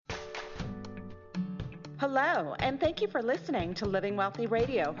Hello, and thank you for listening to Living Wealthy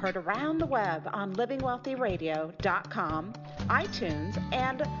Radio, heard around the web on livingwealthyradio.com, iTunes,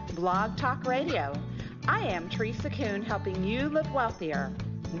 and Blog Talk Radio. I am Teresa Kuhn, helping you live wealthier.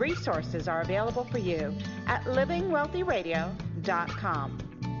 Resources are available for you at livingwealthyradio.com.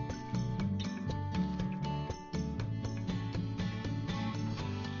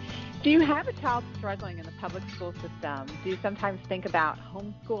 Do you have a child struggling in the public school system? Do you sometimes think about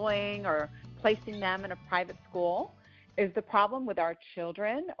homeschooling or placing them in a private school? Is the problem with our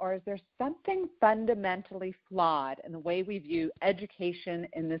children, or is there something fundamentally flawed in the way we view education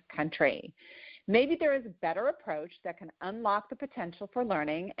in this country? Maybe there is a better approach that can unlock the potential for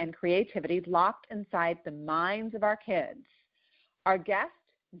learning and creativity locked inside the minds of our kids. Our guest,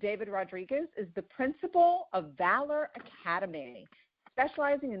 David Rodriguez, is the principal of Valor Academy,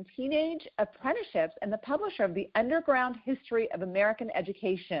 specializing in teenage apprenticeships, and the publisher of The Underground History of American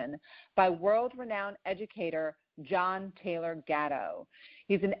Education by world-renowned educator John Taylor Gatto.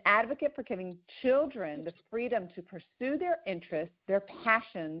 He's an advocate for giving children the freedom to pursue their interests, their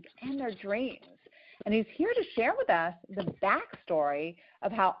passions, and their dreams. And he's here to share with us the backstory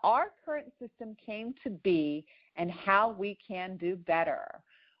of how our current system came to be and how we can do better.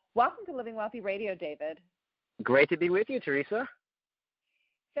 Welcome to Living Wealthy Radio, David. Great to be with you, Teresa.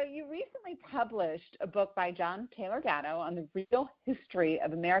 So you recently published a book by John Taylor Gatto on the real history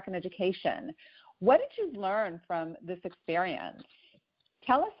of American education. What did you learn from this experience?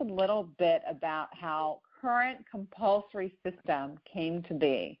 Tell us a little bit about how current compulsory system came to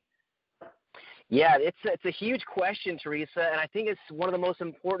be. Yeah, it's a huge question, Teresa, and I think it's one of the most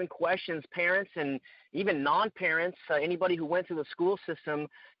important questions parents and even non-parents, anybody who went through the school system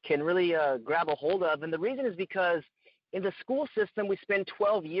can really grab a hold of. And the reason is because in the school system, we spend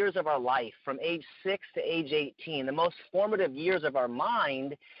 12 years of our life from age 6 to age 18, the most formative years of our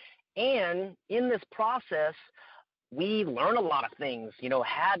mind. And in this process, we learn a lot of things,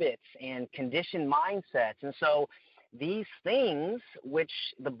 habits and conditioned mindsets. And so these things, which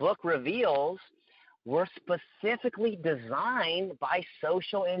the book reveals, were specifically designed by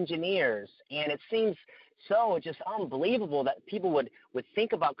social engineers. And it seems so just unbelievable that people would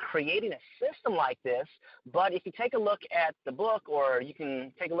think about creating a system like this. But if you take a look at the book, or you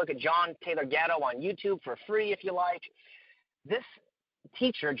can take a look at John Taylor Gatto on YouTube for free if you like, this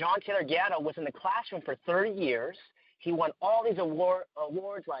teacher, John Taylor Gatto, was in the classroom for 30 years. He won all these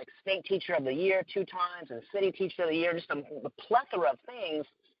awards like State Teacher of the Year 2 times and City Teacher of the Year, just a plethora of things.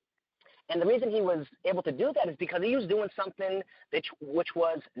 And the reason he was able to do that is because he was doing something which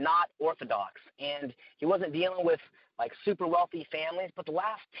was not orthodox. And he wasn't dealing with like super wealthy families, but the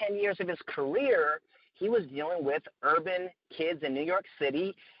last 10 years of his career, he was dealing with urban kids in New York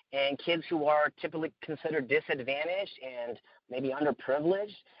City and kids who are typically considered disadvantaged and maybe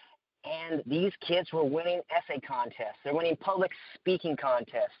underprivileged. And these kids were winning essay contests. They're winning public speaking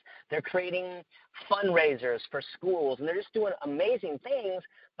contests. They're creating fundraisers for schools, and they're just doing amazing things.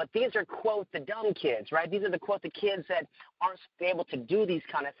 But these are, quote, the dumb kids, right? These are the, quote, the kids that aren't able to do these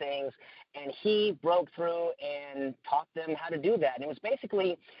kind of things. And he broke through and taught them how to do that. And it was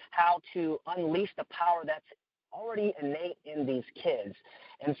basically how to unleash the power that's already innate in these kids.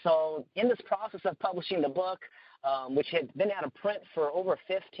 And so in this process of publishing the book, which had been out of print for over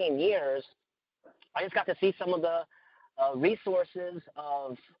 15 years, I just got to see some of the resources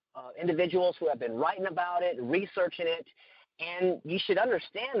of individuals who have been writing about it, researching it. And you should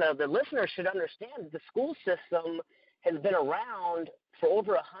understand, the listeners should understand that the school system has been around for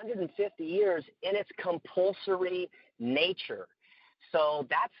over 150 years in its compulsory nature. So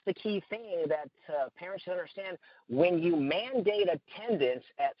that's the key thing that parents should understand. When you mandate attendance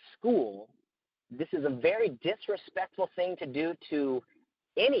at school, this is a very disrespectful thing to do to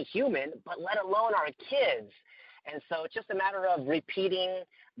any human, but let alone our kids. And so it's just a matter of repeating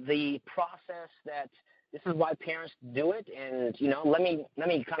the process that this is why parents do it. And, let me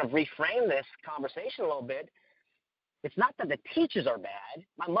kind of reframe this conversation a little bit. It's not that the teachers are bad.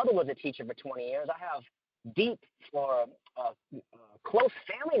 My mother was a teacher for 20 years. I have deep or close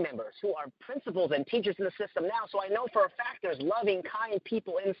family members who are principals and teachers in the system now. So I know for a fact there's loving, kind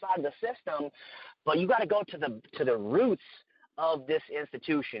people inside the system, but you got to go to the roots of this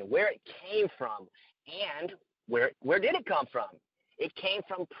institution, where it came from, and where did it come from? It came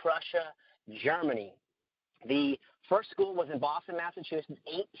from Prussia, Germany. The first school was in Boston, Massachusetts,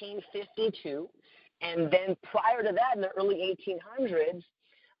 1852, and then prior to that, in the early 1800s,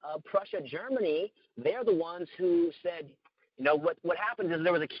 Prussia, Germany, they're the ones who said, what happened is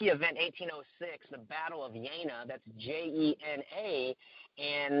there was a key event, 1806, the Battle of Jena, that's Jena,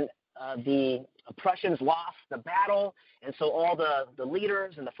 and the Prussians lost the battle, and so all the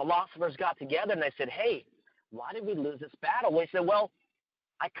leaders and the philosophers got together, and they said, hey, why did we lose this battle? Well, they said, well,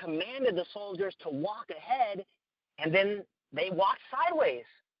 I commanded the soldiers to walk ahead, and then they walked sideways.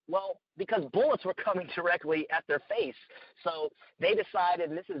 Well, because bullets were coming directly at their face. So they decided,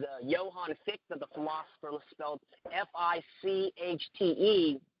 and this is Johann Fichte, the philosopher, spelled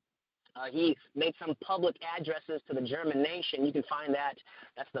Fichte. He made some public addresses to the German nation. You can find that.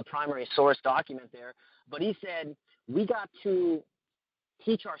 That's the primary source document there. But he said, we got to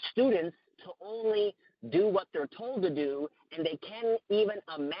teach our students to only do what they're told to do, and they can't even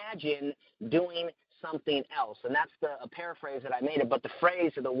imagine doing something else. And that's a paraphrase that I made it, but the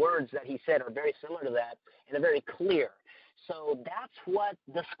phrase or the words that he said are very similar to that, and they're very clear. So that's what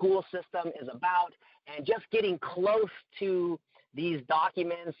the school system is about, and just getting close to these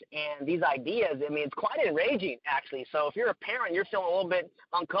documents and these ideas, I mean, it's quite enraging, actually. So if you're a parent, you're feeling a little bit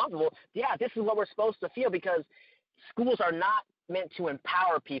uncomfortable. Yeah, this is what we're supposed to feel, because schools are not meant to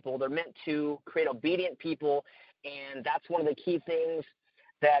empower people. They're meant to create obedient people, and that's one of the key things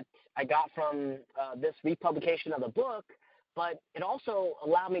that I got from this republication of the book. But it also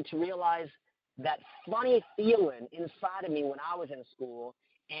allowed me to realize that funny feeling inside of me when I was in school,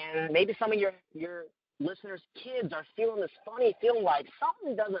 and maybe some of your listeners' kids are feeling this funny feeling like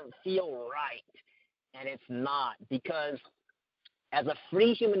something doesn't feel right, and it's not, because as a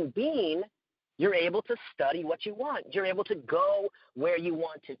free human being, you're able to study what you want. You're able to go where you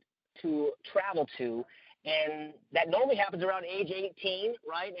want to travel to, and that normally happens around age 18,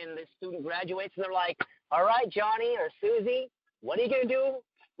 right? And the student graduates, and they're like, all right, Johnny or Susie, what are you going to do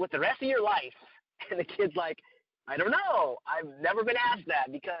with the rest of your life? And the kid's like, I don't know. I've never been asked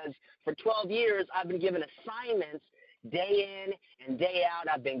that, because for 12 years I've been given assignments day in and day out.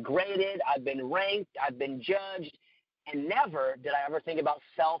 I've been graded, I've been ranked, I've been judged, and never did I ever think about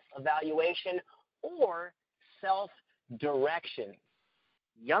self-evaluation or self-direction.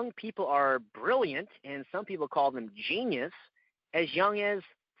 Young people are brilliant, and some people call them genius, as young as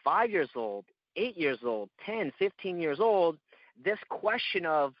 5 years old, 8 years old, 10, 15 years old. This question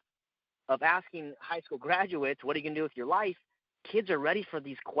of asking high school graduates, what are you going to do with your life? Kids are ready for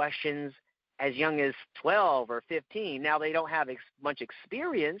these questions as young as 12 or 15. Now, they don't have much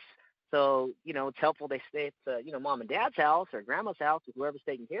experience, so, it's helpful they stay at, mom and dad's house or grandma's house with whoever's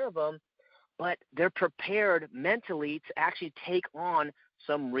taking care of them, but they're prepared mentally to actually take on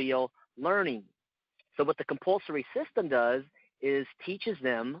some real learning. So what the compulsory system does is teaches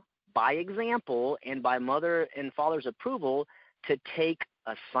them by example and by mother and father's approval to take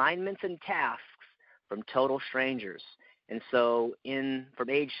assignments and tasks from total strangers. And so from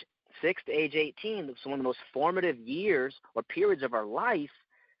age 6 to age 18, it's one of the most formative years or periods of our life.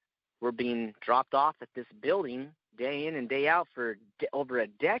 We're being dropped off at this building day in and day out for over a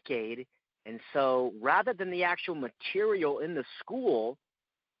decade. And so rather than the actual material in the school,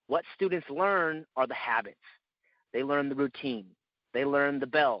 what students learn are the habits. They learn the routine. They learn the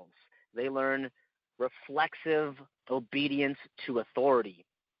bells. They learn reflexive obedience to authority.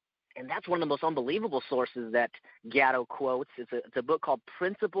 And that's one of the most unbelievable sources that Gatto quotes. It's a book called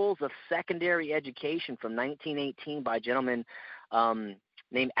Principles of Secondary Education from 1918 by a gentleman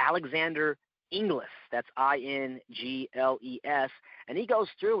named Alexander Inglis. That's Ingles. And he goes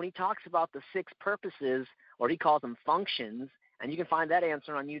through and he talks about the 6 purposes, or he calls them functions, and you can find that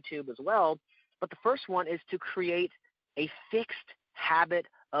answer on YouTube as well. But the first one is to create a fixed habit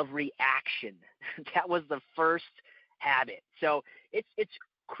of reaction. That was the first habit. So it's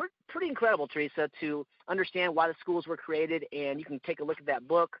pretty incredible, Teresa, to understand why the schools were created, and you can take a look at that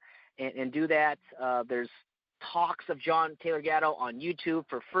book and do that. There's talks of John Taylor Gatto on YouTube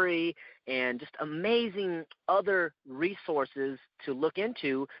for free, and just amazing other resources to look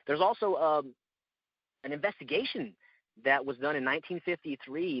into. There's also an investigation that was done in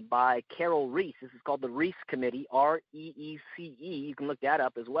 1953 by Carol Reese. This is called the Reese Committee, Reece. You can look that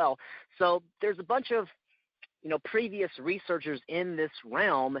up as well. So there's a bunch of previous researchers in this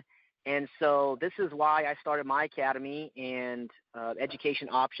realm, and so this is why I started my academy and Education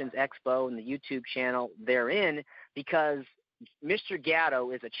Options Expo and the YouTube channel therein, because Mr.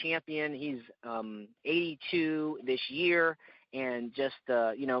 Gatto is a champion. He's 82 this year, and just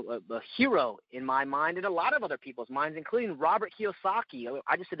a hero in my mind and a lot of other people's minds, including Robert Kiyosaki.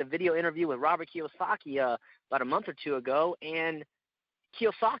 I just did a video interview with Robert Kiyosaki about a month or two ago, and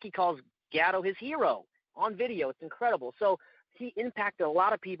Kiyosaki calls Gatto his hero on video. It's incredible. So he impacted a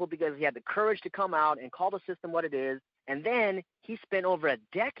lot of people because he had the courage to come out and call the system what it is, and then he spent over a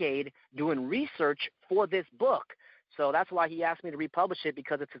decade doing research for this book. So that's why he asked me to republish it,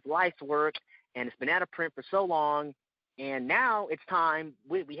 because it's his life's work, and it's been out of print for so long, And now it's time.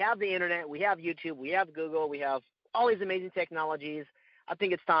 We have the internet, we have YouTube, we have Google, we have all these amazing technologies. I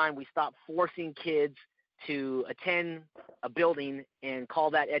think it's time we stop forcing kids to attend a building and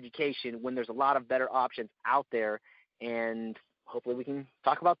call that education when there's a lot of better options out there. And hopefully we can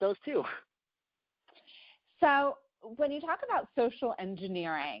talk about those too. So when you talk about social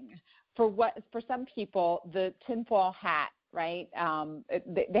engineering, for some people, the tinfoil hat, right?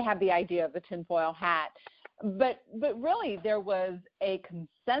 They have the idea of the tinfoil hat, but really there was a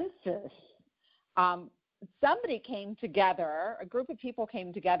consensus. Somebody came together, a group of people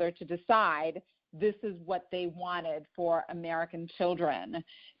came together to decide this is what they wanted for American children.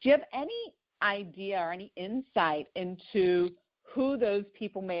 Do you have any idea or any insight into who those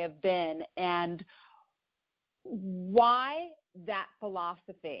people may have been and why that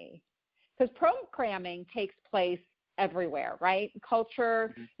philosophy? Because programming takes place everywhere, right?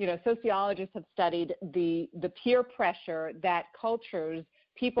 Culture, sociologists have studied the peer pressure that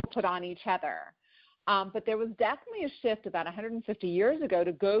people put on each other. But there was definitely a shift about 150 years ago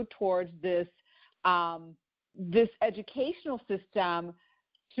to go towards this educational system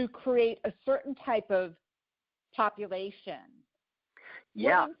to create a certain type of population.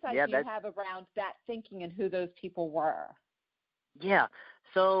 Yeah. What insight do you have around that thinking and who those people were? Yeah.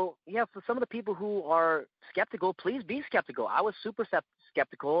 So, for some of the people who are skeptical, please be skeptical. I was super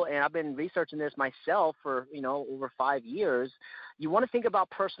skeptical, and I've been researching this myself for, over 5 years. You want to think about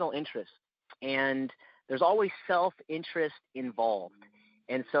personal interest, and there's always self-interest involved.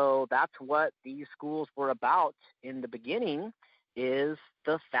 And so that's what these schools were about in the beginning, is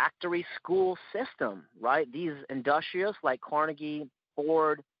the factory school system, right? These industrialists like Carnegie,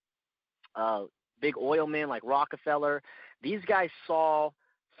 Ford, big oil men like Rockefeller, these guys saw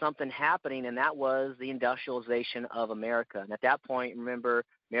something happening, and that was the industrialization of America. And at that point, remember,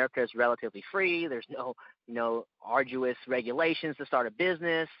 America is relatively free. There's no arduous regulations to start a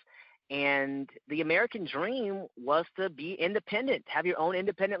business. And the American dream was to be independent, have your own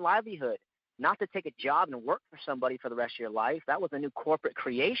independent livelihood, not to take a job and work for somebody for the rest of your life. That was a new corporate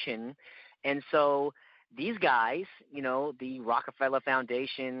creation. And so these guys, the Rockefeller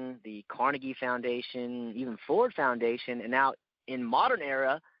Foundation, the Carnegie Foundation, even Ford Foundation, and now in modern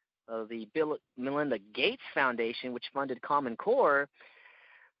era, the Bill Melinda Gates Foundation, which funded Common Core,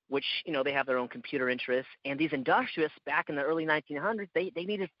 which, they have their own computer interests. And these industrialists back in the early 1900s, they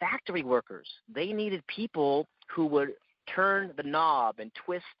needed factory workers. They needed people who would turn the knob and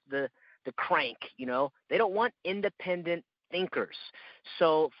twist the crank, They don't want independent thinkers.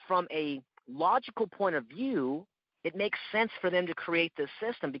 So from a logical point of view, it makes sense for them to create this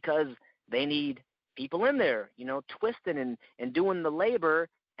system because they need people in there, twisting and doing the labor,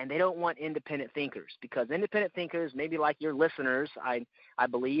 and they don't want independent thinkers because independent thinkers, maybe like your listeners, I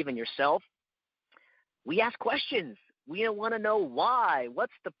believe, and yourself, we ask questions. We want to know why,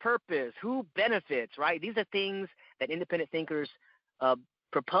 what's the purpose, who benefits, right? These are things that independent thinkers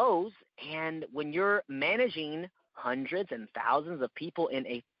propose, and when you're managing hundreds and thousands of people in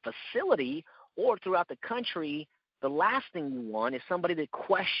a facility or throughout the country, the last thing you want is somebody to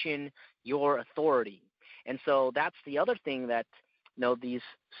question your authority. And so that's the other thing that these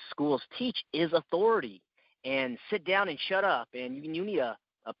schools teach is authority. And sit down and shut up, and you need a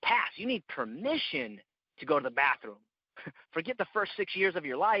pass. You need permission to go to the bathroom. Forget the first 6 years of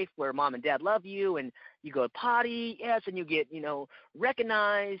your life where mom and dad love you and you go to potty, yes, and you get,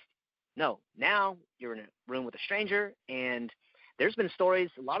 recognized. No, now you're in a room with a stranger, and there's been stories,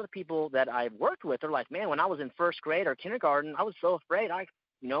 a lot of the people that I've worked with are like, man, when I was in first grade or kindergarten, I was so afraid I,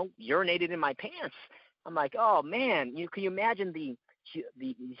 urinated in my pants. I'm like, oh, man, can you imagine the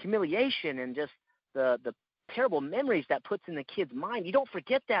humiliation and just the terrible memories that puts in the kid's mind? You don't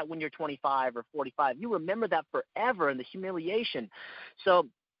forget that when you're 25 or 45. You remember that forever and the humiliation. So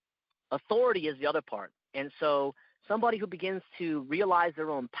authority is the other part. And so somebody who begins to realize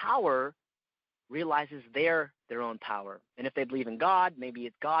their own power realizes their own power. And if they believe in God, maybe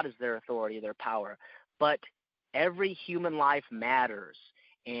it's God is their authority, their power. But every human life matters,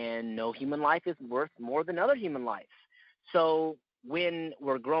 and no human life is worth more than other human life. So when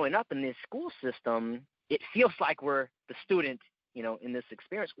we're growing up in this school system, it feels like we're the student, in this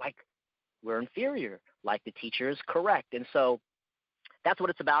experience, like we're inferior, like the teacher is correct. And so that's what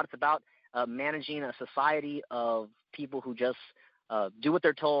it's about. It's about managing a society of people who just do what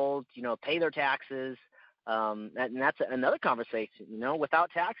they're told, pay their taxes. And that's another conversation. Without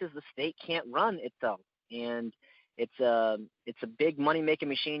taxes, the state can't run itself. And it's a big money-making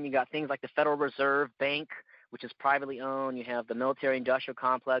machine. You got things like the Federal Reserve Bank, which is privately owned. You have the military-industrial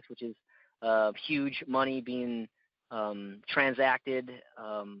complex, which is huge money being transacted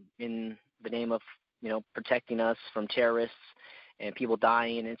in the name of protecting us from terrorists and people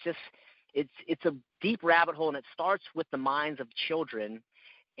dying. It's just, it's a deep rabbit hole, and it starts with the minds of children,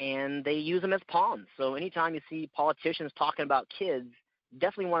 and they use them as pawns. So anytime you see politicians talking about kids,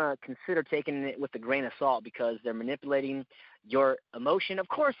 definitely want to consider taking it with a grain of salt, because they're manipulating your emotion. Of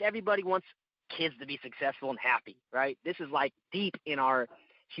course, everybody wants kids to be successful and happy, right? This is like deep in our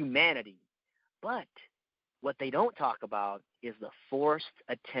humanity. But what they don't talk about is the forced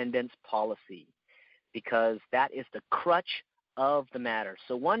attendance policy, because that is the crutch of the matter.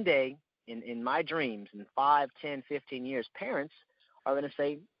 So one day, in my dreams, in 5, 10, 15 years, parents are going to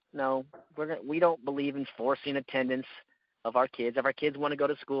say, no, we don't believe in forcing attendance of our kids. If our kids want to go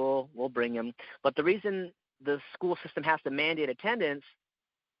to school, we'll bring them. But the reason the school system has to mandate attendance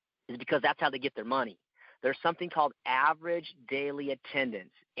is because that's how they get their money. There's something called average daily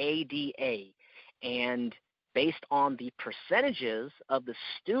attendance, ADA, and based on the percentages of the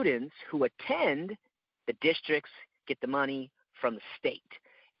students who attend, the districts get the money from the state.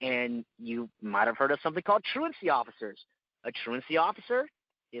 And you might have heard of something called truancy officers. A truancy officer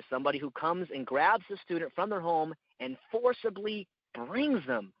is somebody who comes and grabs the student from their home and forcibly brings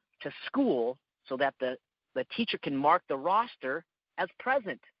them to school so that the teacher can mark the roster as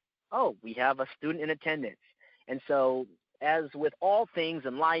present. Oh, we have a student in attendance. And so, as with all things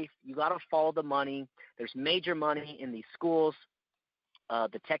in life, you got to follow the money. There's major money in these schools,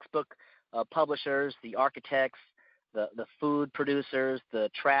 the textbook publishers, the architects, the food producers, the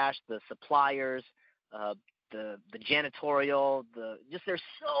trash, the suppliers, the janitorial, there's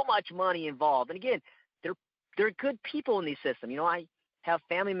so much money involved. And again, they're good people in these systems. I have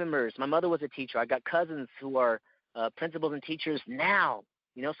family members. My mother was a teacher. I got cousins who are principals and teachers now.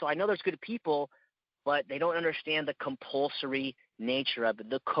 So I know there's good people, but they don't understand the compulsory nature of it,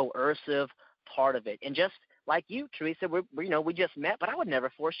 the coercive part of it. And just like you, Teresa, we just met, but I would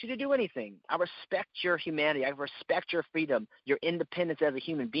never force you to do anything. I respect your humanity. I respect your freedom, your independence as a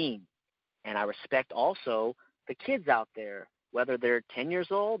human being. And I respect also the kids out there, whether they're 10 years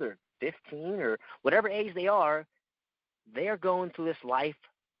old or 15 or whatever age they are going through this life,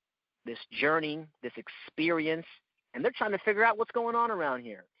 this journey, this experience, and they're trying to figure out what's going on around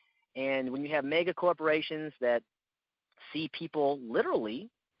here. And when you have mega corporations that see people literally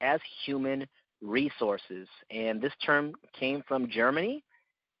as human resources, and this term came from Germany,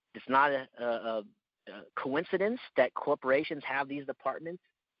 it's not a coincidence that corporations have these departments,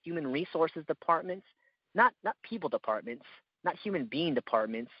 human resources departments, not people departments, not human being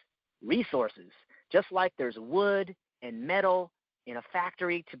departments, resources. Just like there's wood and metal in a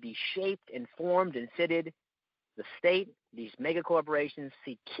factory to be shaped and formed and fitted, the state, these mega corporations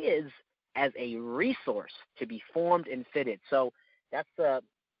see kids as a resource to be formed and fitted. So that's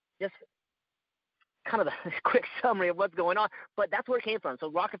just kind of a quick summary of what's going on, but that's where it came from. So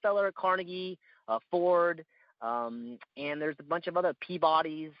Rockefeller, Carnegie, Ford, and there's a bunch of other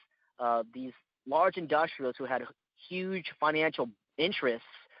Peabodys, these large industrials who had huge financial interests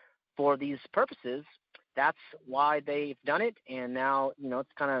for these purposes. That's why they've done it, and now, it's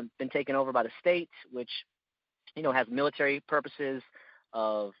kind of been taken over by the state, which, has military purposes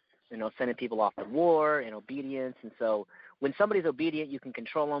of, sending people off to war and obedience. And so when somebody's obedient, you can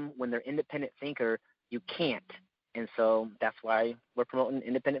control them. When they're independent thinker, you can't. And so that's why we're promoting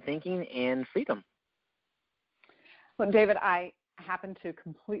independent thinking and freedom. Well, David, I happen to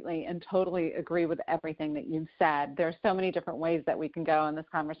completely and totally agree with everything that you've said. There's so many different ways that we can go in this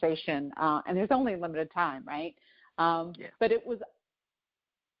conversation, and there's only limited time, right? But it was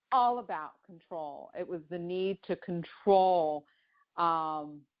all about control. It was the need to control.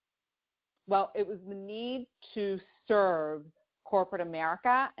 It was the need to serve corporate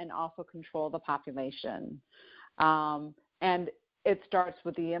America and also control the population. And it starts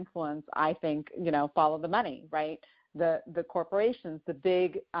with the influence, I think, follow the money, right? The corporations, the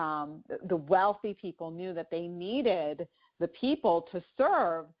big, the wealthy people knew that they needed the people to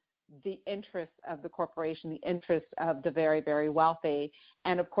serve the interests of the corporation, the interests of the very, very wealthy.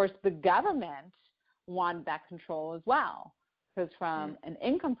 And of course, the government wanted that control as well, because from an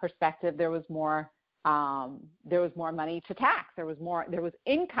income perspective, there was more money to tax. There was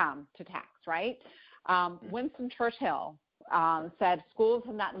income to tax, right? Winston Churchill said schools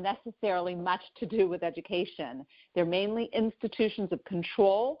have not necessarily much to do with education. They're mainly institutions of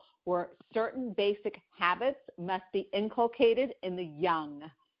control where certain basic habits must be inculcated in the young.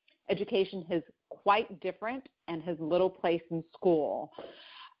 Education is quite different and has little place in school.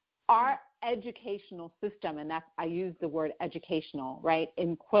 Our educational system, and that's, I use the word educational, right,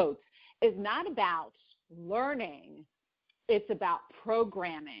 in quotes, is not about learning. It's about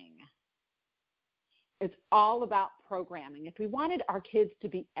programming. It's all about programming. If we wanted our kids to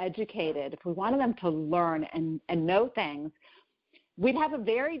be educated, if we wanted them to learn and know things, we'd have a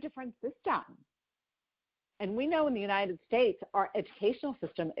very different system. And we know in the United States, our educational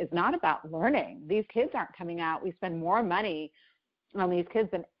system is not about learning. These kids aren't coming out. We spend more money on these kids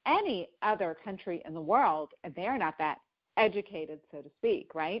than any other country in the world, and they are not that educated, so to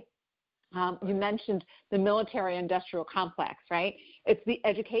speak, right? You mentioned the military-industrial complex, right? It's the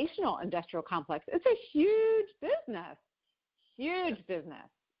educational-industrial complex. It's a huge business,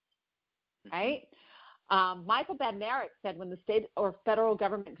 right? Michael Badnarik said when the state or federal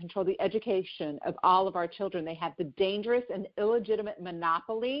government control the education of all of our children, they have the dangerous and illegitimate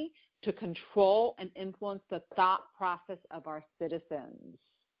monopoly to control and influence the thought process of our citizens.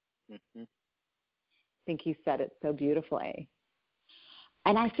 I think he said it so beautifully.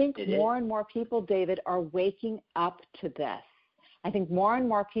 And I think more and more people, David, are waking up to this. I think more and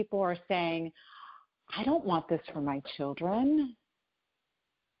more people are saying, I don't want this for my children.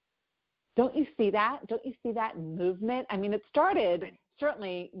 Don't you see that? Don't you see that movement? I mean, it started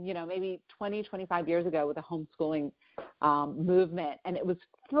certainly, maybe 20, 25 years ago with the homeschooling movement, and it was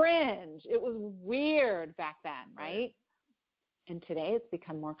fringe. It was weird back then, right? And today it's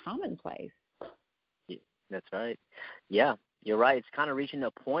become more commonplace. That's right. Yeah, you're right. It's kind of reaching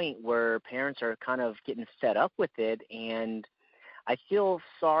a point where parents are kind of getting fed up with it, and I feel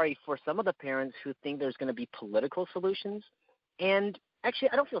sorry for some of the parents who think there's going to be political solutions. And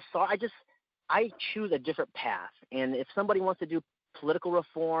actually, I don't feel sorry. I choose a different path. And if somebody wants to do political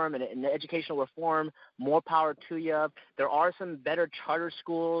reform and educational reform, more power to you. There are some better charter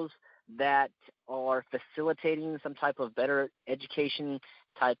schools that are facilitating some type of better education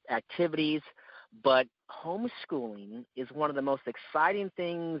type activities. But homeschooling is one of the most exciting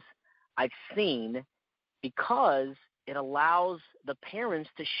things I've seen because it allows the parents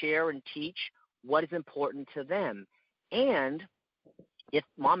to share and teach what is important to them. And if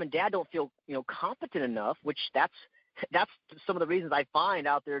mom and dad don't feel, competent enough, which that's some of the reasons I find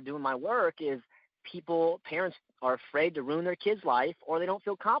out there doing my work is parents are afraid to ruin their kid's life or they don't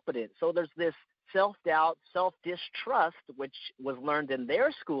feel competent. So there's this self-doubt, self-distrust, which was learned in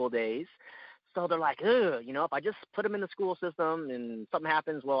their school days. So they're like, if I just put them in the school system and something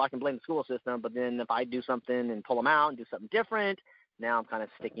happens, well, I can blame the school system. But then if I do something and pull them out and do something different, now I'm kind of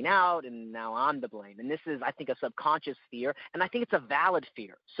sticking out and now I'm to blame. And this is, I think, a subconscious fear, and I think it's a valid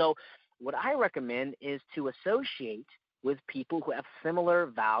fear. So what I recommend is to associate with people who have similar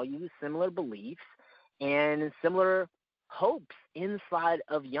values, similar beliefs, and similar hopes inside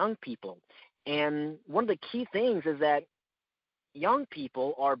of young people. And one of the key things is that young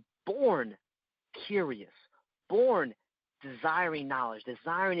people are born curious, born desiring knowledge,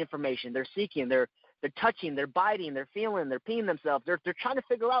 desiring information. They're seeking, they're touching, they're biting, they're feeling, they're peeing themselves. They're trying to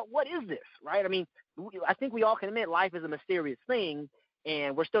figure out what is this, right? I mean, I think we all can admit life is a mysterious thing,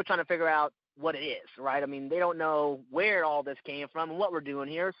 and we're still trying to figure out what it is, right? I mean, they don't know where all this came from and what we're doing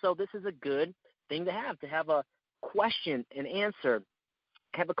here. So this is a good thing to have a question and answer,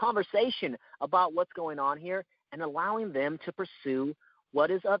 have a conversation about what's going on here and allowing them to pursue what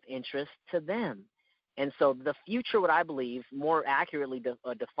is of interest to them. And so the future, what I believe, more accurately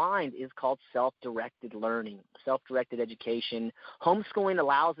defined, is called self-directed learning, self-directed education. Homeschooling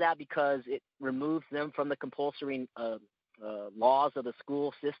allows that because it removes them from the compulsory laws of the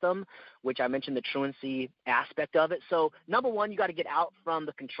school system, which I mentioned the truancy aspect of it. So number one, you got to get out from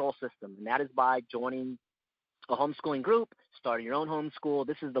the control system, and that is by joining a homeschooling group, starting your own homeschool.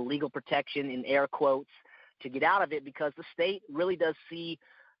 This is the legal protection in air quotes to get out of it, because the state really does see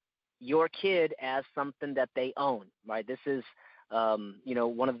your kid as something that they own, right? This is,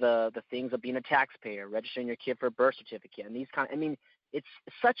 one of the things of being a taxpayer, registering your kid for a birth certificate, and it's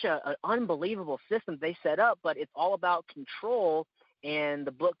such an unbelievable system they set up, but it's all about control, and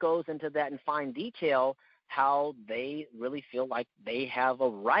the book goes into that in fine detail, how they really feel like they have a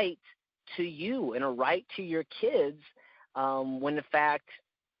right to you and a right to your kids, when in fact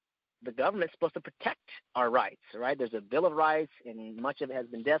the government's supposed to protect our rights, right? There's a Bill of Rights, and much of it has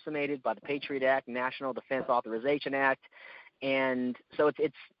been decimated by the Patriot Act, National Defense Authorization Act. And so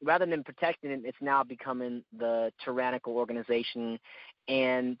it's rather than protecting it, it's now becoming the tyrannical organization,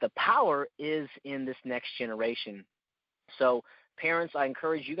 and the power is in this next generation. So parents, I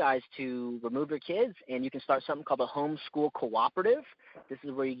encourage you guys to remove your kids, and you can start something called a homeschool cooperative. This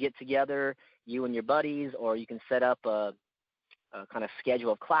is where you get together, you and your buddies, or you can set up a kind of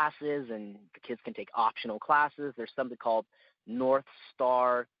schedule of classes, and the kids can take optional classes. There's something called North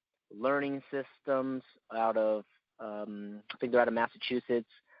Star Learning Systems out of, I think they're out of Massachusetts,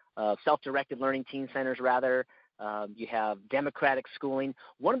 self-directed learning teen centers rather. You have democratic schooling.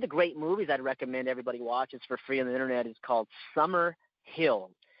 One of the great movies I'd recommend everybody watch, it's for free on the internet, is called Summer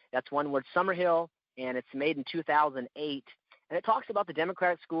Hill. That's one word, Summer Hill, and it's made in 2008. And it talks about the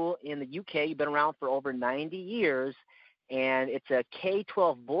democratic school in the UK. You've been around for over 90 years, and it's a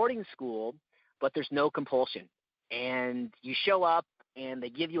K-12 boarding school, but there's no compulsion. And you show up, and they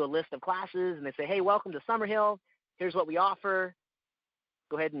give you a list of classes, and they say, hey, welcome to Summer Hill. Here's what we offer.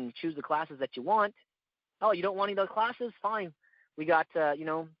 Go ahead and choose the classes that you want. Oh, you don't want any of those classes? Fine. We got,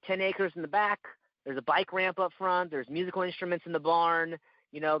 10 acres in the back. There's a bike ramp up front. There's musical instruments in the barn.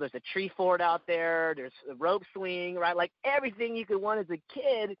 There's a tree fort out there. There's a rope swing, right? Like everything you could want as a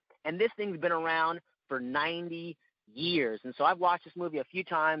kid. And this thing's been around for 90 years. And so I've watched this movie a few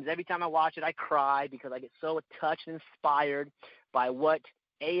times. Every time I watch it, I cry because I get so touched and inspired by what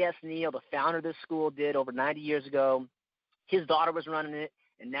A.S. Neal, the founder of this school, did over 90 years ago. His daughter was running it,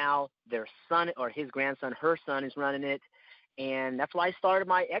 and now their son, or his grandson, her son, is running it. And that's why I started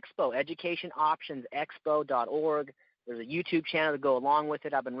my expo, educationoptionsexpo.org. There's a YouTube channel to go along with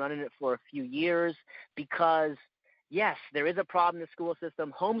it. I've been running it for a few years because, yes, there is a problem in the school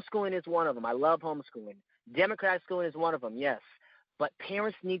system. Homeschooling is one of them. I love homeschooling. Democratic schooling is one of them, yes. But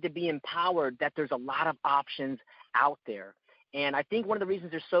parents need to be empowered that there's a lot of options out there. And I think one of the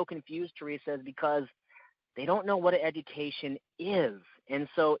reasons they're so confused, Teresa, is because they don't know what an education is. And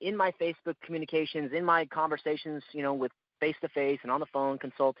so in my Facebook communications, in my conversations, with face-to-face and on the phone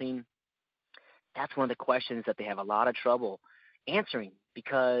consulting, that's one of the questions that they have a lot of trouble answering,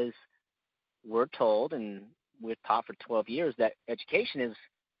 because we're told, and we're taught for 12 years, that education is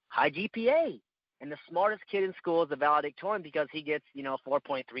high GPA. And the smartest kid in school is the valedictorian because he gets,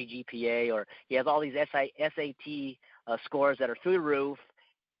 4.3 GPA, or he has all these SAT scores that are through the roof.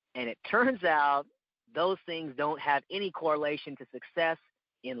 And it turns out those things don't have any correlation to success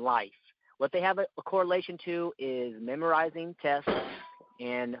in life. What they have a correlation to is memorizing tests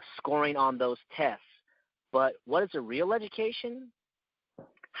and scoring on those tests. But what is a real education?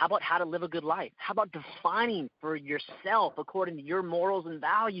 How about how to live a good life? How about defining for yourself, according to your morals and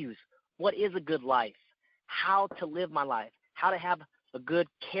values, what is a good life? How to live my life? How to have a good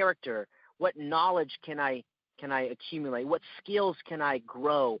character? What knowledge can I accumulate? What skills can I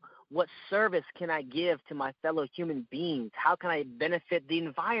grow? What service can I give to my fellow human beings? How can I benefit the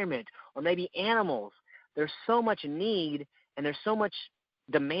environment or maybe animals? There's so much need, and there's so much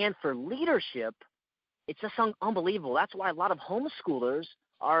demand for leadership. It's just unbelievable. That's why a lot of homeschoolers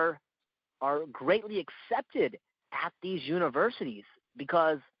are greatly accepted at these universities,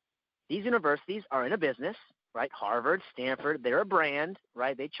 because these universities are in a business, right? Harvard, Stanford, they're a brand,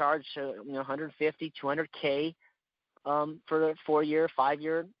 right? They charge 150, 200K for a 4-year,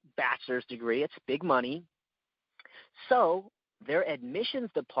 5-year bachelor's degree. It's big money. So their admissions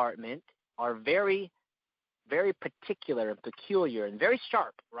department are very, very particular and peculiar and very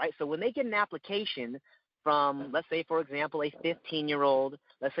sharp, right? So when they get an application from, let's say, for example, a 15-year-old,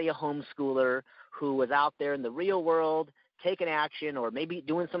 let's say a homeschooler who was out there in the real world taking action, or maybe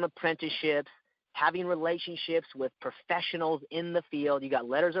doing some apprenticeships, having relationships with professionals in the field. You got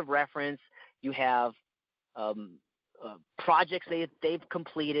letters of reference. You have projects they've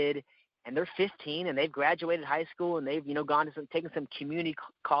completed, and they're 15 and they've graduated high school, and they've gone to taken some community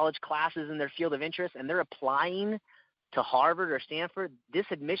college classes in their field of interest, and they're applying to Harvard or Stanford. This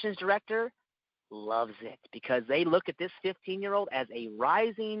admissions director loves it because they look at this 15-year-old as a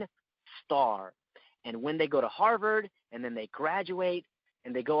rising star. And when they go to Harvard and then they graduate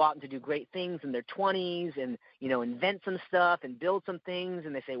and they go out and to do great things in their 20s and, invent some stuff and build some things,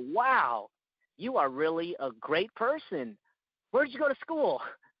 and they say, wow, you are really a great person. Where did you go to school?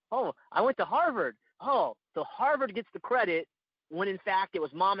 Oh, I went to Harvard. Oh, so Harvard gets the credit when, in fact, it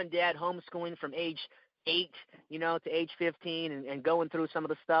was mom and dad homeschooling from age 8, to age 15 and going through some of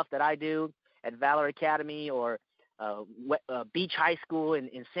the stuff that I do at Valor Academy, or Beach High School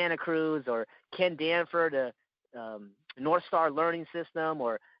in Santa Cruz, or Ken Danford, North Star Learning System,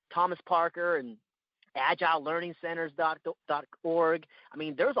 or Thomas Parker and AgileLearningCenters.org. I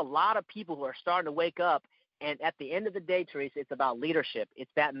mean, there's a lot of people who are starting to wake up. And at the end of the day, Teresa, it's about leadership.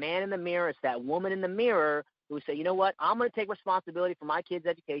 It's that man in the mirror. It's that woman in the mirror who say, you know what, I'm going to take responsibility for my kids'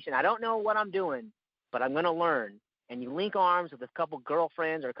 education. I don't know what I'm doing, but I'm going to learn. And you link arms with a couple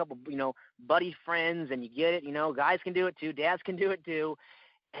girlfriends or a couple, buddy friends, and you get it. Guys can do it too. Dads can do it too.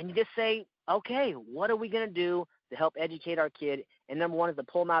 And you just say, okay, what are we going to do to help educate our kid? And number one is to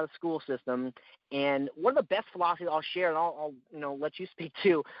pull them out of the school system. And one of the best philosophies I'll share, and I'll let you speak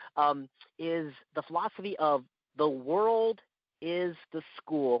to, is the philosophy of the world is the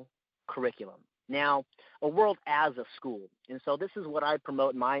school curriculum. Now, a world as a school. And so this is what I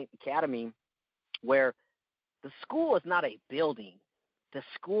promote in my academy, where The school is not a building. The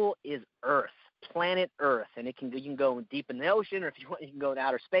school is Earth, planet Earth, and you can go deep in the ocean, or if you want, you can go to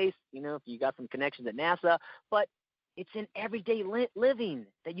outer space. If you got some connections at NASA, but it's in everyday living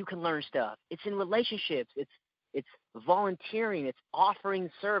that you can learn stuff. It's in relationships. It's volunteering. It's offering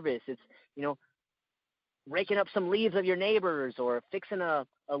service. It's raking up some leaves of your neighbors or fixing a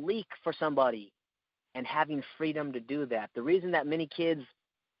leak for somebody and having freedom to do that. The reason that many kids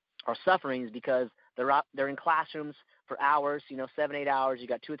are suffering is because they're in classrooms for hours, 7, 8 hours. You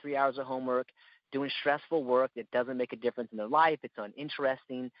got 2 or 3 hours of homework, doing stressful work that doesn't make a difference in their life. It's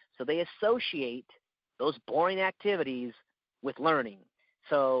uninteresting. So they associate those boring activities with learning.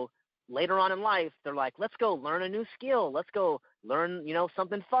 So later on in life, they're like, let's go learn a new skill. Let's go learn,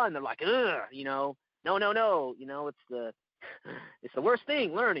 something fun. They're like, ugh, no, it's the worst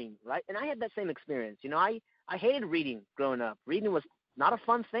thing, learning, right? And I had that same experience. I hated reading growing up. Reading was not a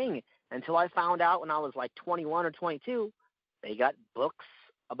fun thing until I found out when I was like 21 or 22, they got books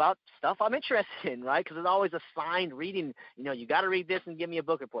about stuff I'm interested in, right? Because there's always assigned reading. You got to read this and give me a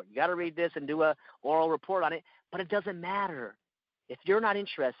book report. You got to read this and do a oral report on it. But it doesn't matter. If you're not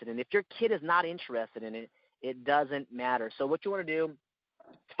interested in it, if your kid is not interested in it, it doesn't matter. So what you want to do,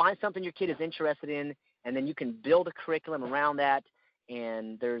 find something your kid is interested in, and then you can build a curriculum around that.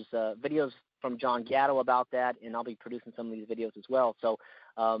 And there's videos from John Gatto about that, and I'll be producing some of these videos as well. So,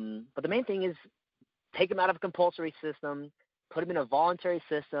 but the main thing is take them out of a compulsory system, put them in a voluntary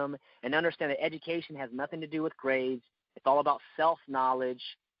system, and understand that education has nothing to do with grades. It's all about self-knowledge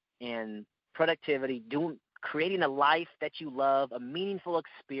and productivity, creating a life that you love, a meaningful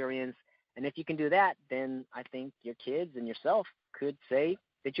experience. And if you can do that, then I think your kids and yourself could say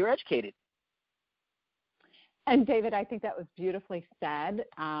that you're educated. And David, I think that was beautifully said.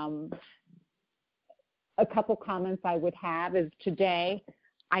 A couple comments I would have is today,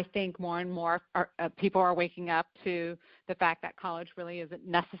 I think more and more people are waking up to the fact that college really isn't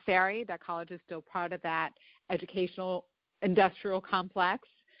necessary, that college is still part of that educational industrial complex.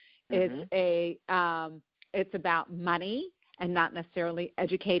 Mm-hmm. It's about money and not necessarily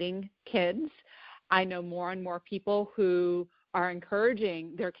educating kids. I know more and more people who are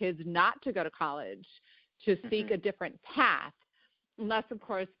encouraging their kids not to go to college, to seek mm-hmm. a different path, unless, of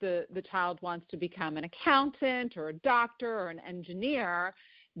course, the child wants to become an accountant or a doctor or an engineer,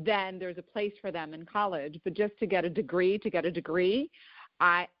 then there's a place for them in college. But just to get a degree,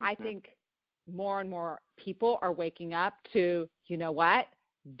 I think more and more people are waking up to, you know what,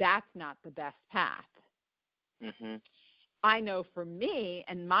 that's not the best path. Mm-hmm. I know for me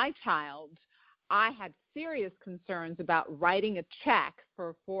and my child, I had serious concerns about writing a check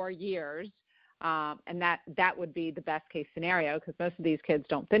for 4 years, and that would be the best case scenario because most of these kids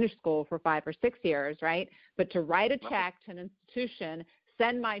don't finish school for 5 or 6 years, right? But to write a check to an institution,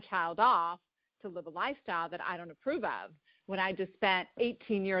 send my child off to live a lifestyle that I don't approve of, when I just spent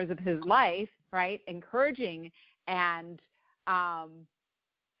 18 years of his life, right, encouraging and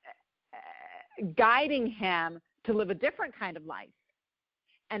guiding him to live a different kind of life.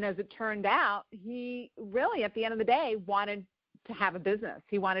 And as it turned out, he really, at the end of the day, wanted to have a business.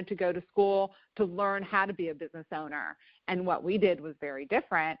 He wanted to go to school to learn how to be a business owner. And what we did was very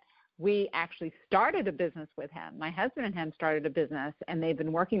different. We actually started a business with him. My husband and him started a business, and they've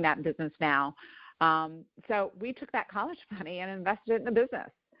been working that business now. So we took that college money and invested it in a business.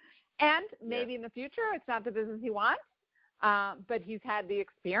 And maybe in the future, it's not the business he wants, but he's had the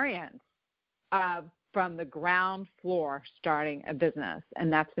experience from the ground floor starting a business,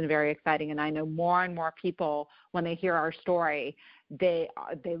 and that's been very exciting. And I know more and more people, when they hear our story, they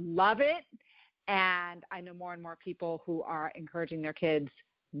love it, and I know more and more people who are encouraging their kids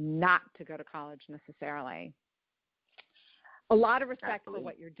not to go to college necessarily. A lot of respect for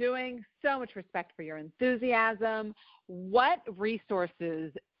what you're doing, so much respect for your enthusiasm. What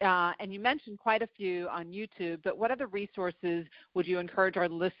resources, and you mentioned quite a few on YouTube, but what other resources would you encourage our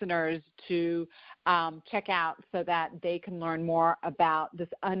listeners to check out so that they can learn more about this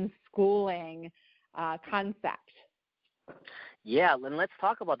unschooling concept? Yeah, and let's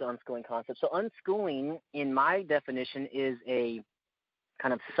talk about the unschooling concept. So unschooling, in my definition, is a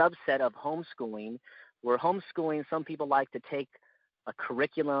kind of subset of homeschooling, where homeschooling, some people like to take a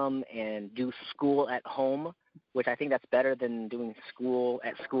curriculum and do school at home, which I think that's better than doing school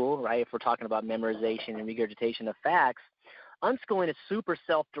at school, right, if we're talking about memorization and regurgitation of facts. Unschooling is super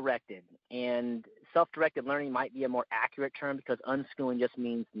self-directed, and self-directed learning might be a more accurate term because unschooling just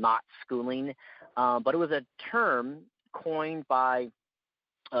means not schooling. But it was a term coined by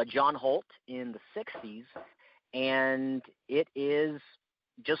John Holt in the 60s, and it is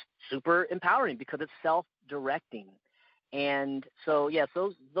just super empowering because it's self-directing. And so, yes,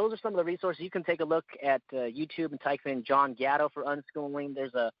 those are some of the resources. You can take a look at YouTube and type in John Gatto for unschooling.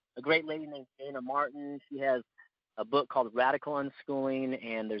 There's a great lady named Dana Martin. She has a book called Radical Unschooling,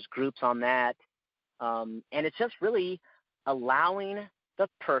 and there's groups on that. And it's just really allowing the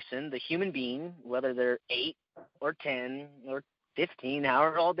person, the human being, whether they're 8 or 10 or 15,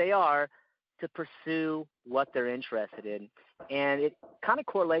 however old they are, to pursue what they're interested in. And it kind of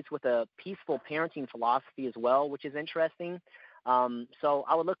correlates with a peaceful parenting philosophy as well, which is interesting. So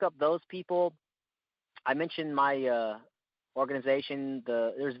I would look up those people. I mentioned my organization.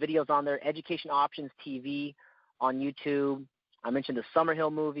 There's videos on there, Education Options TV on YouTube. I mentioned the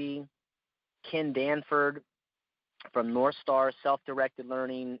Summerhill movie, Ken Danford from North Star Self-Directed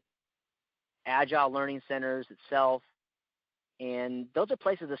Learning, Agile Learning Centers itself. And those are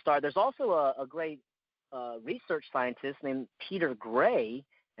places to start. There's also a great research scientist named Peter Gray,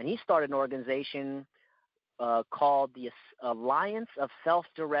 and he started an organization called the Alliance of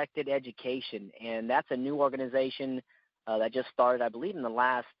Self-Directed Education, and that's a new organization that just started, I believe, in the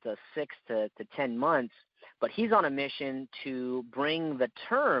last 6 to 10 months. But he's on a mission to bring the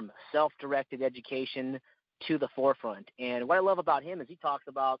term self-directed education to the forefront. And what I love about him is he talks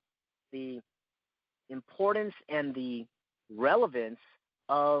about the importance and the relevance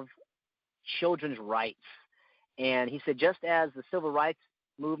of children's rights. And he said just as the civil rights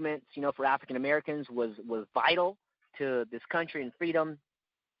movement, for African Americans was vital to this country and freedom,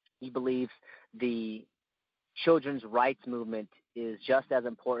 he believes the children's rights movement is just as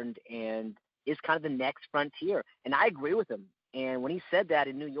important and is kind of the next frontier. And I agree with him. And when he said that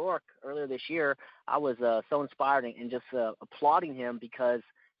in New York earlier this year, I was so inspired and just applauding him because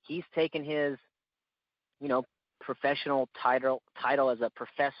he's taken his, professional title as a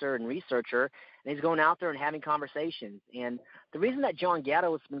professor and researcher, and he's going out there and having conversations. And the reason that John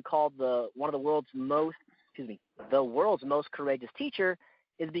Gatto has been called the world's most courageous teacher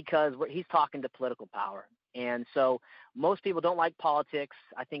is because he's talking to political power. And so most people don't like politics.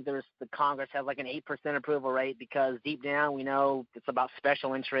 I think the Congress has like an 8% approval rate because deep down we know it's about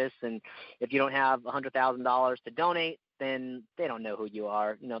special interests, and if you don't have $100,000 to donate, then they don't know who you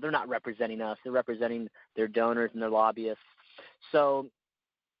are. They're not representing us. They're representing their donors and their lobbyists. So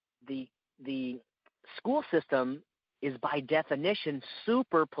the school system is by definition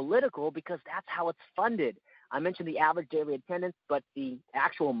super political because that's how it's funded. I mentioned the average daily attendance, but the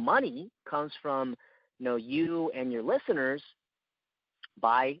actual money comes from you and your listeners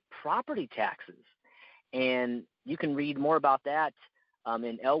by property taxes. And you can read more about that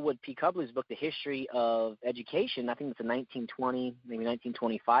in Elwood P. Cubley's book, The History of Education. I think it's a 1920, maybe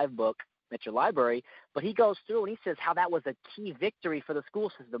 1925 book at your library. But he goes through and he says how that was a key victory for the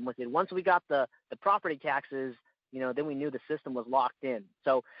school system. Once we got the property taxes, then we knew the system was locked in.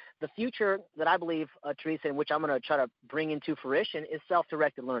 So the future that I believe, Teresa, in which I'm going to try to bring into fruition is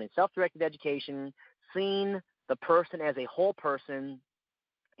self-directed learning, self-directed education, seeing the person as a whole person.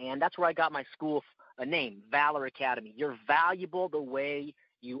 And that's where I got my school name, Valor Academy. You're valuable the way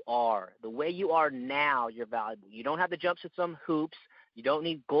you are. The way you are now, you're valuable. You don't have to jump through some hoops. You don't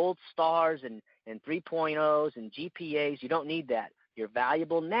need gold stars and 3.0s and GPAs. You don't need that. You're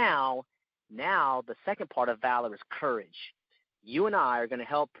valuable now. Now, the second part of valor is courage. You and I are going to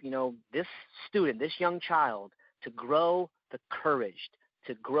help, this student, this young child, to grow the courage,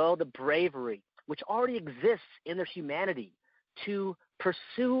 to grow the bravery, which already exists in their humanity, to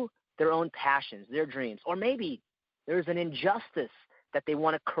pursue their own passions, their dreams. Or maybe there's an injustice that they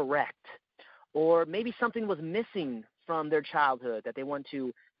want to correct, or maybe something was missing from their childhood that they want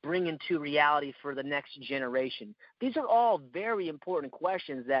to bring into reality for the next generation. These are all very important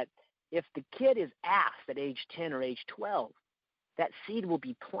questions that if the kid is asked at age 10 or age 12, that seed will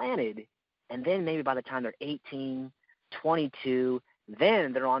be planted, and then maybe by the time they're 18, 22,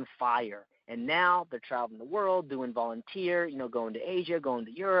 then they're on fire. And now they're traveling the world, doing volunteer, going to Asia, going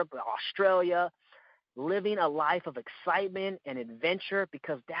to Europe, Australia, living a life of excitement and adventure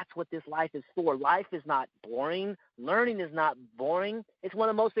because that's what this life is for. Life is not boring. Learning is not boring. It's one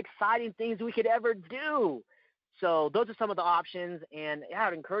of the most exciting things we could ever do. So those are some of the options, and I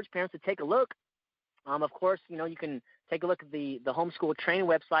would encourage parents to take a look. Of course, you can take a look at the homeschool training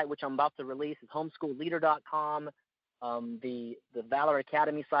website, which I'm about to release. It's homeschoolleader.com. The Valor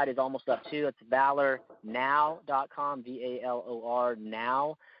Academy site is almost up too. It's valornow.com, VALOR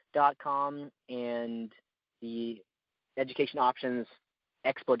now.com, and the Education Options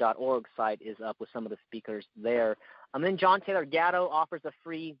Expo.org site is up with some of the speakers there. Then John Taylor Gatto offers a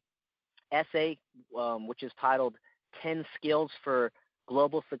free essay, which is titled 10 Skills for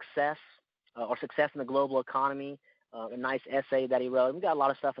Global Success or Success in the Global Economy, a nice essay that he wrote. We've got a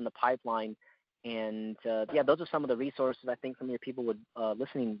lot of stuff in the pipeline. And yeah, those are some of the resources I think some of your people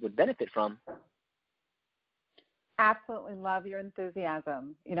listening would benefit from. Absolutely love your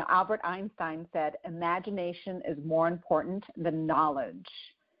enthusiasm. You know, Albert Einstein said, imagination is more important than knowledge.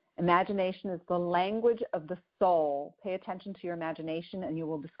 Imagination is the language of the soul. Pay attention to your imagination and you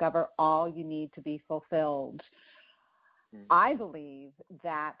will discover all you need to be fulfilled. I believe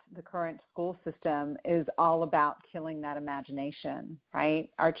that the current school system is all about killing that imagination, right?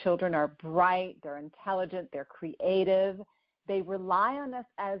 Our children are bright, they're intelligent, they're creative. They rely on us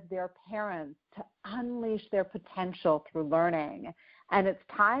as their parents to unleash their potential through learning. And it's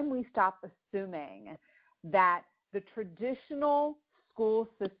time we stop assuming that the traditional school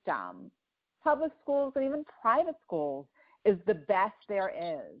system, public schools and even private schools, is the best there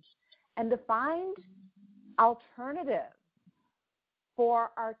is. And to find alternatives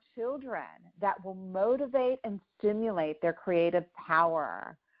for our children that will motivate and stimulate their creative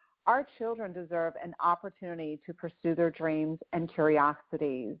power. Our children deserve an opportunity to pursue their dreams and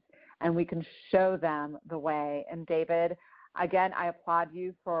curiosities, and we can show them the way. And David, again, I applaud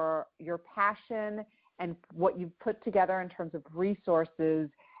you for your passion and what you've put together in terms of resources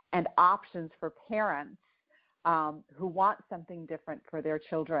and options for parents who want something different for their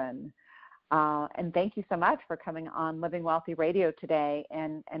children. And thank you so much for coming on Living Wealthy Radio today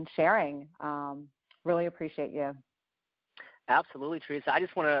and sharing. Really appreciate you. Absolutely, Teresa. I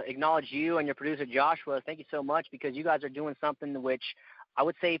just want to acknowledge you and your producer, Joshua. Thank you so much, because you guys are doing something which I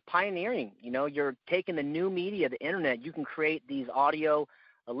would say pioneering. You know, you're taking the new media, the internet. You can create these audio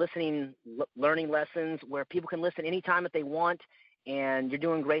listening, learning lessons where people can listen anytime that they want, and you're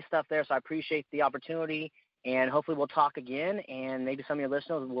doing great stuff there. So I appreciate the opportunity, and hopefully we'll talk again, and maybe some of your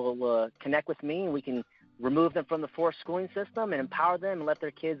listeners will connect with me, and we can remove them from the forced schooling system and empower them and let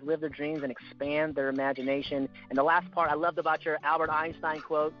their kids live their dreams and expand their imagination. And the last part I loved about your Albert Einstein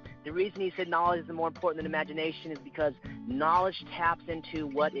quote, the reason he said knowledge is more important than imagination is because knowledge taps into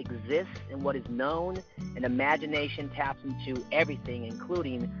what exists and what is known, and imagination taps into everything,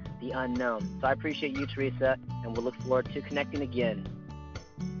 including the unknown. So I appreciate you, Teresa, and we'll look forward to connecting again.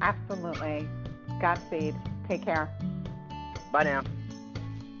 Absolutely. Godspeed. Take care. Bye now.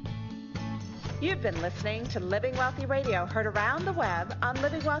 You've been listening to Living Wealthy Radio, heard around the web on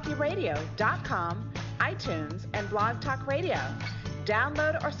livingwealthyradio.com, iTunes, and Blog Talk Radio.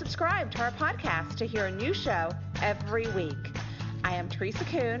 Download or subscribe to our podcast to hear a new show every week. I am Teresa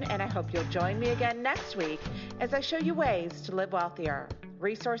Kuhn, and I hope you'll join me again next week as I show you ways to live wealthier.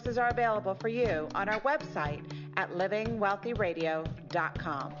 Resources are available for you on our website at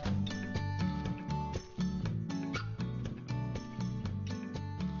livingwealthyradio.com.